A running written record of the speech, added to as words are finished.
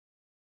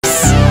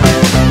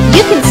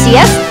You can see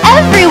us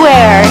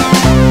everywhere.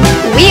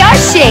 We are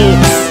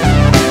shapes.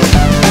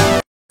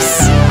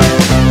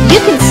 You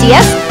can see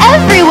us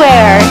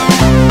everywhere.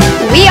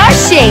 We are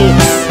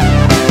shapes.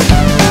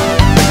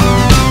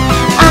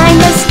 I'm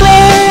a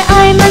square,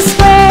 I'm a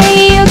square.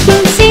 You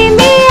can see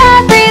me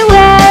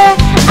everywhere.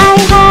 I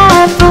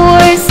have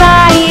four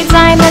sides.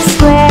 I'm a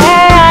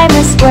square, I'm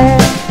a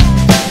square.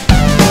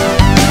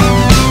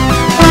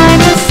 I'm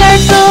a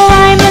circle,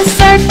 I'm a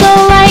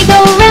circle. I go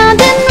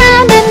round and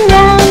round and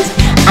round.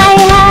 I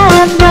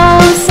have no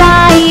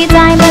sides.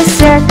 I'm a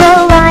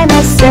circle, I'm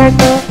a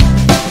circle.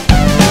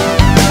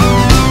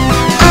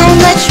 I'm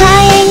a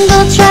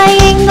triangle,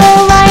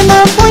 triangle. I'm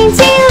a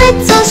pointy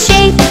little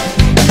shape.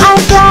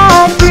 I've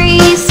got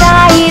three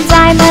sides.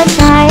 I'm a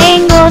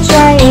triangle,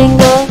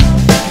 triangle.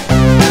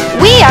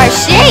 We are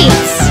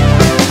shapes.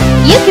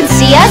 You can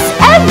see us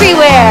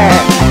everywhere.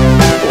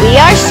 We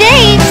are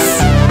shapes.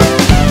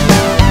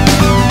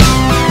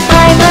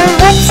 I'm a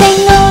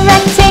rectangle,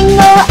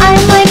 rectangle.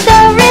 I'm like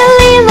a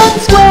really long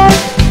square.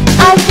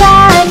 I've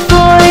got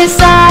four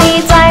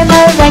sides. I'm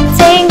a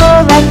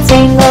rectangle,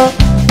 rectangle.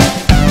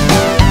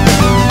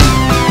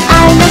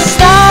 I'm a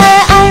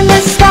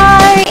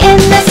star in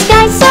the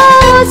sky so,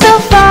 so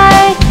far.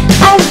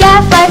 I've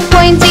got five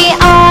pointy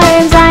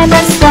arms. I'm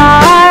a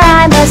star,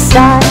 I'm a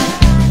star.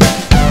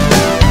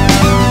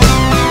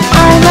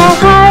 I'm a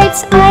heart,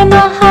 I'm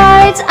a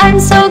heart. I'm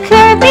so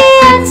curvy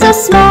and so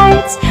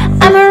smart.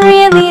 I'm a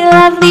really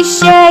lovely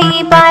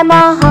shape. I'm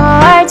a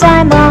heart,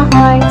 I'm a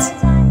heart.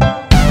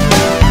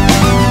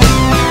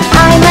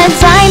 I'm a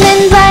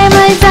diamond, I'm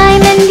a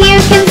diamond. You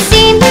can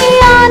see me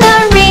on a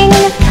ring.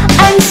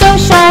 I'm so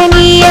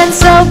shiny and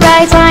so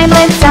bright. I'm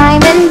a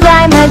diamond,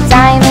 I'm a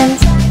diamond.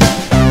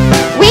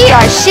 We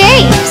are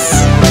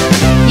shapes.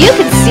 You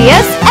can see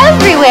us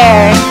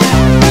everywhere.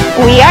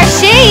 We are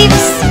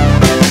shapes.